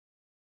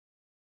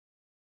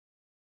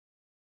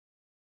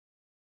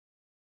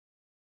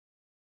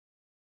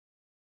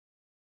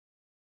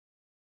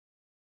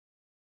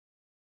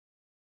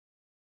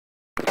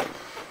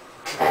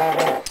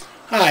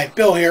Hi,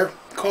 Bill here,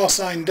 call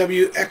sign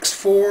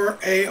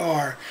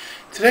WX4AR.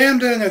 Today I'm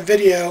doing a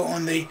video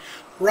on the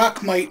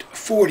Mite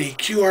 40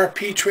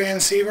 QRP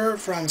transceiver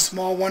from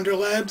Small Wonder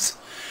Labs.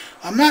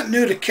 I'm not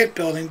new to kit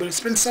building, but it's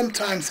been some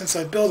time since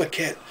I built a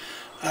kit.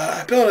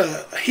 I built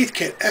a Heath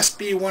kit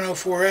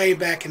SB104A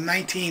back in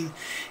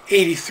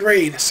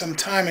 1983, some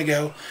time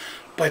ago,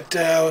 but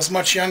I was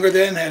much younger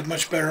then and had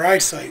much better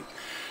eyesight.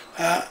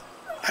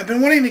 I've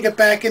been wanting to get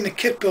back into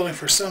kit building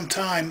for some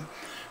time,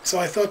 so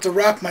I thought the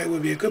Mite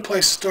would be a good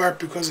place to start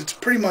because it's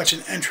pretty much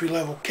an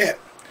entry-level kit.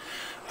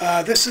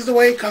 This is the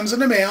way it comes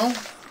in the mail.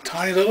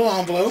 Tiny little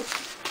envelope.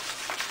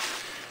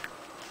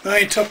 Now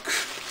it took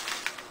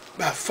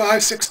about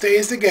 5-6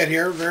 days to get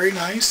here. Very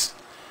nice.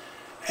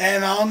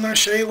 And I'm going to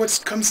show you what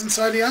comes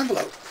inside the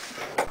envelope.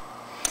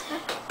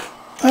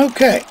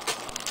 Okay.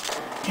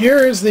 Here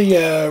is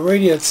the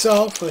radio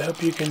itself. I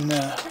hope you can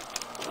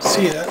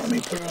see that. Let me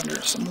put it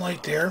under some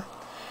light there.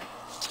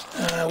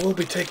 We'll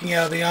be taking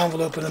out the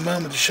envelope in a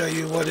moment to show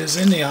you what is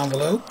in the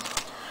envelope.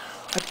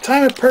 At the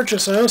time of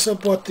purchase, I also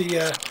bought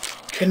the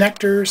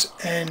connectors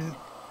and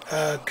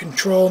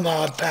control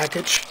knob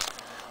package,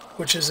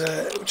 which is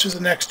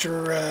an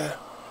extra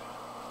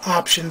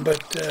option,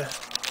 but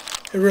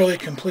it really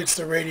completes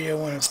the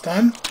radio when it's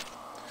done.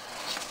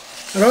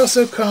 It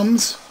also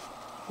comes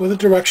with a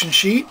direction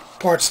sheet,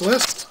 parts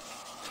list,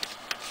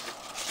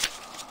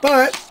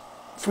 but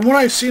from what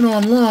I've seen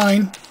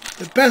online,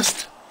 the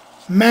best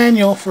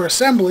manual for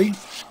assembly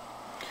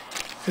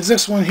is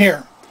this one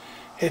here.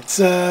 It's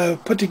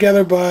put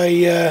together by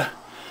a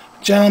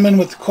gentleman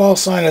with the call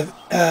sign of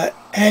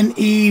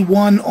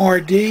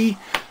NE1RD.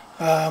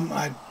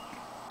 I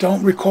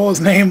don't recall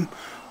his name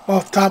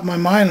off the top of my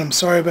mind. I'm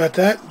sorry about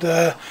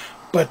that.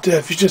 But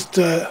if you just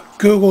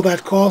Google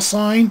that call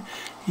sign,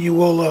 you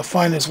will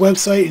find his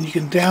website and you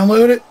can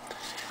download it.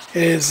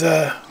 It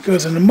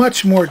goes into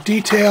much more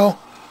detail.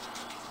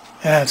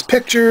 It has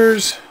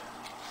pictures.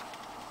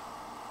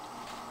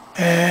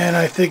 And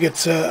I think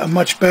it's a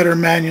much better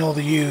manual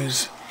to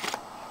use.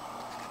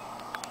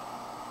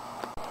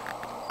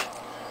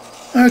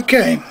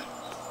 Okay,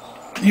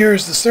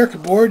 here's the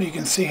circuit board. You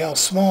can see how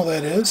small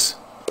that is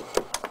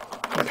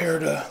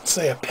compared to,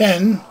 say, a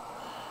pen.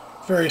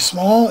 Very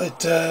small.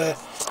 It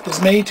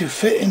is made to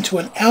fit into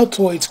an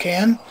Altoids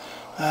can.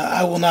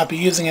 I will not be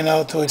using an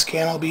Altoids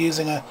can. I'll be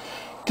using a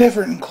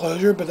different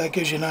enclosure, but that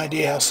gives you an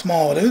idea how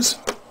small it is.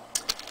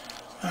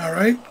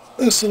 Alright,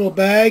 this little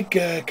bag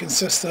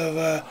consists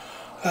of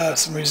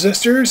some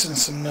resistors and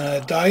some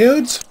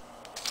diodes.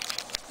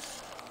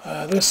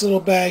 This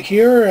little bag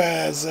here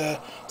has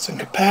some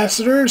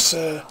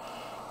capacitors,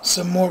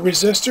 some more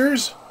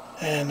resistors,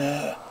 and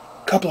a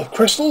couple of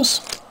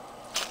crystals.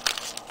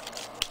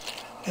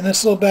 And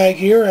this little bag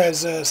here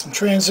has some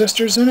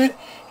transistors in it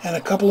and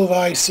a couple of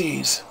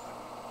ICs.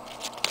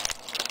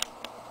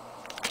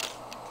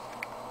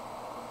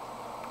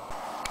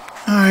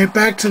 Alright,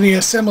 back to the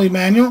assembly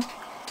manual.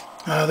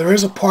 There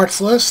is a parts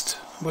list,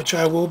 which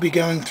I will be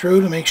going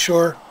through to make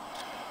sure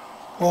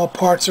all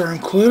parts are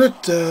included.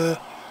 The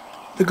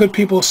good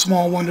people of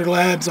Small Wonder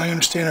Labs, I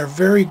understand, are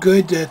very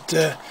good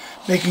at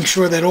making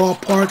sure that all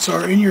parts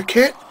are in your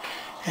kit.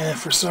 And if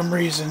for some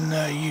reason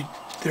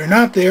they're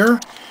not there,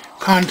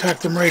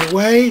 contact them right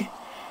away,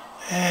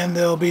 and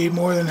they'll be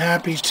more than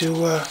happy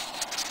to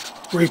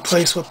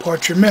replace what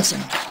parts you're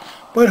missing.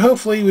 But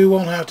hopefully we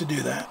won't have to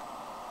do that.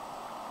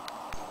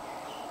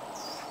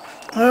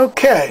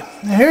 Okay,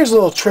 now here's a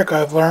little trick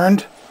I've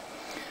learned.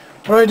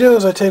 What I do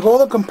is I take all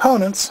the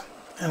components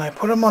and I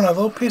put them on a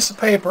little piece of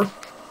paper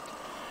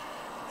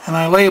and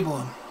I label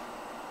them.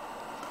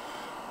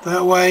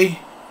 That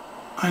way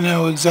I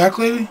know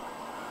exactly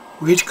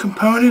where each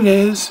component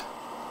is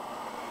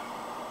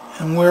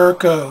and where it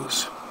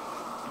goes.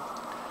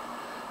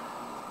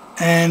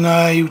 And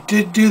I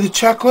did do the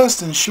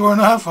checklist, and sure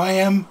enough I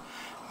am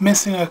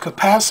missing a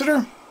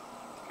capacitor.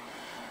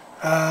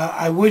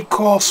 I would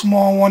call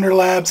Small Wonder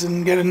Labs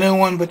and get a new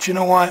one, but you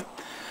know what?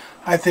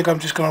 I think I'm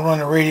just going to run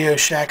to Radio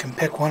Shack and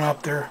pick one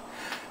up. They're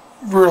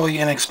really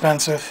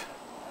inexpensive,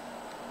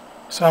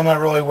 so I'm not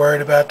really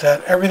worried about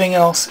that. Everything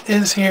else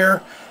is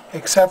here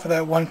except for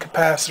that one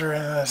capacitor,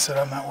 and as I said,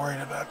 I'm not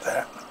worried about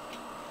that.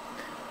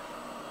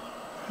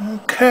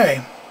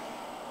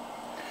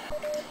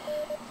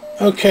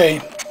 Okay,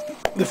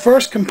 the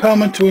first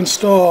component to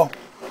install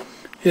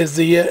is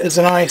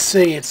an IC.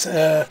 It's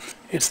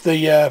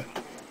the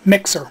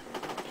mixer.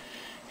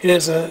 It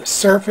is a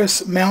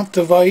surface mount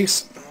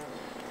device.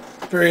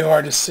 Very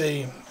hard to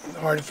see.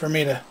 Hard for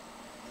me to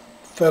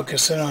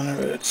focus in on it.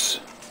 It's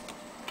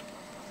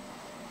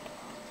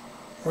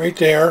right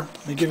there.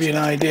 To give you an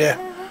idea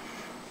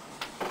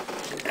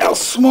how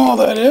small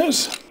that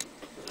is.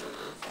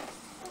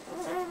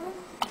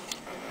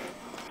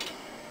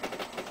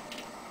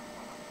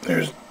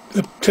 There's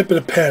the tip of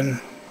the pen.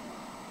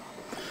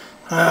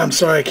 I'm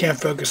sorry, I can't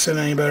focus in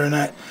any better than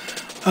that.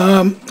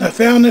 I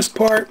found this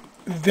part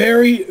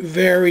very,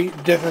 very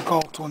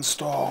difficult to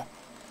install.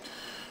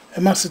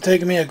 It must have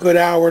taken me a good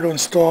hour to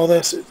install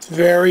this. It's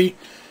very,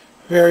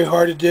 very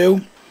hard to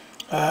do.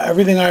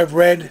 Everything I've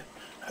read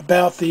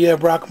about the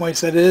rock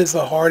mites that it is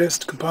the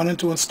hardest component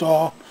to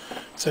install,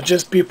 so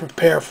just be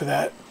prepared for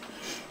that.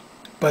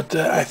 But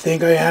I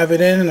think I have it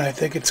in, and I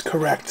think it's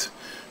correct.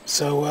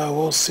 So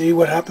we'll see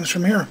what happens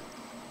from here.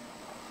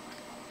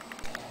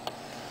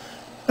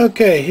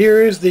 Okay,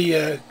 here is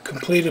the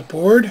completed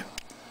board.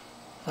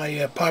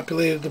 I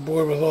populated the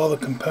board with all the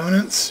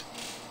components.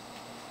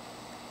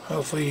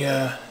 Hopefully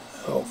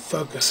I'll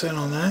focus in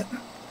on that.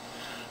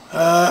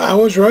 I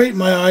was right,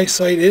 my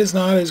eyesight is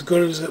not as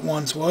good as it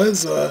once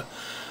was.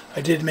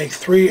 I did make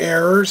 3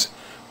 errors,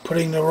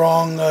 putting the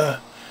wrong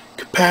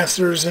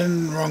capacitors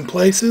in the wrong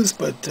places,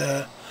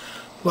 but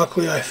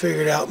luckily I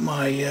figured out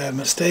my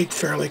mistake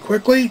fairly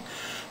quickly,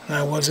 and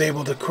I was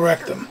able to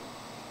correct them.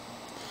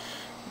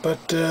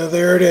 But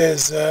there it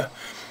is.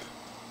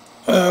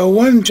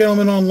 One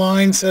gentleman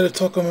online said it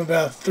took him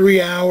about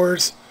 3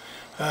 hours.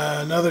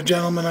 Another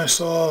gentleman I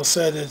saw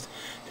said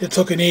it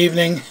took an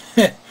evening.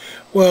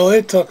 Well,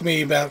 it took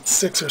me about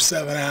 6 or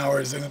 7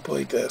 hours to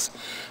complete this.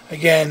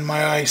 Again,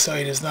 my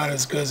eyesight is not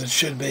as good as it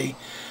should be,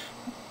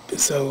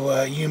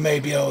 so you may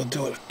be able to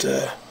do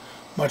it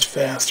much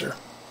faster.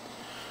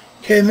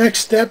 Okay, the next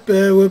step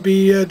would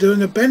be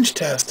doing a bench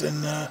test,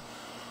 and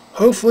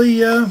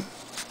hopefully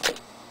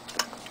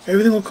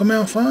everything will come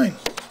out fine.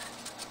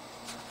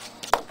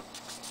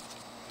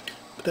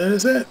 But that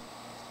is it.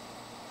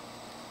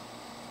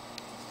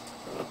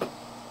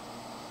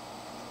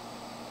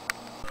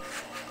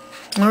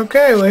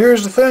 Okay, well,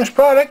 here's the finished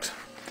product.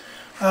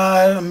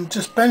 I'm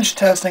just bench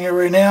testing it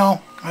right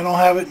now. I don't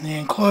have it in the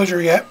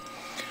enclosure yet,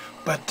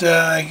 but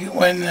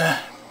when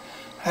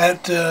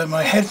at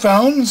my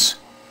headphones,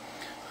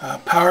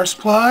 power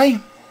supply,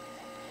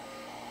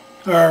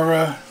 or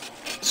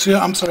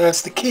I'm sorry,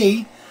 that's the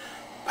key,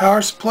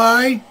 power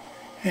supply,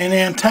 and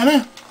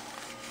antenna,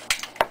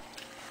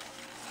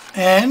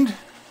 and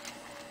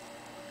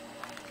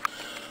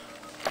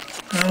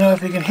I don't know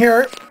if you can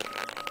hear it,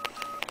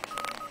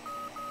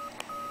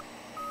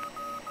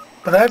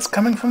 but that's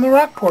coming from the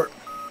rock port.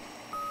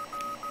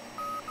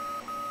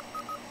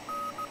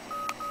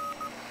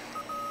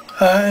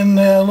 In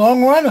the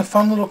long run, a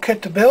fun little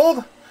kit to build.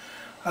 It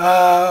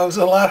was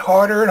a lot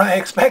harder than I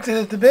expected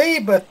it to be,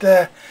 but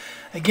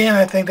again,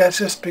 I think that's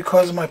just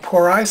because of my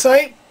poor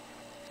eyesight.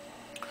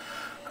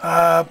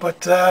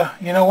 But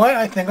you know what?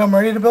 I think I'm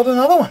ready to build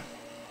another one.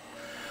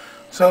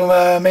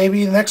 So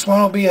maybe the next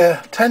one will be a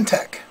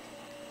 10-tech.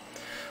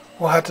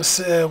 We'll have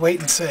to wait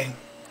and see.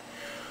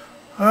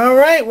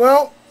 Alright,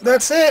 well,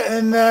 that's it,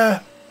 and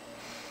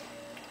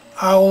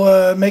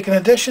I'll make an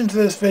addition to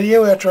this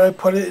video after I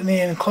put it in the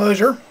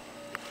enclosure,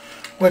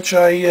 which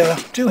I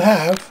do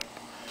have.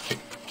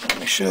 Let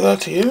me show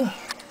that to you.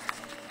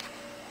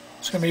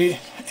 It's going to be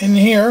in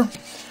here.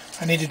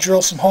 I need to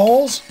drill some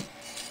holes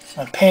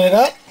and paint it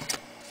up,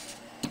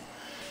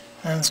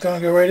 and it's going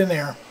to go right in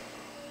there.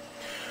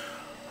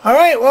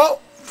 Alright,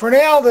 well, for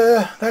now,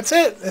 that's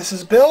it. This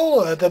is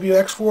Bill,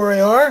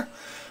 WX4AR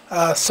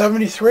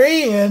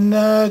 73, and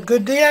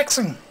good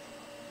DXing.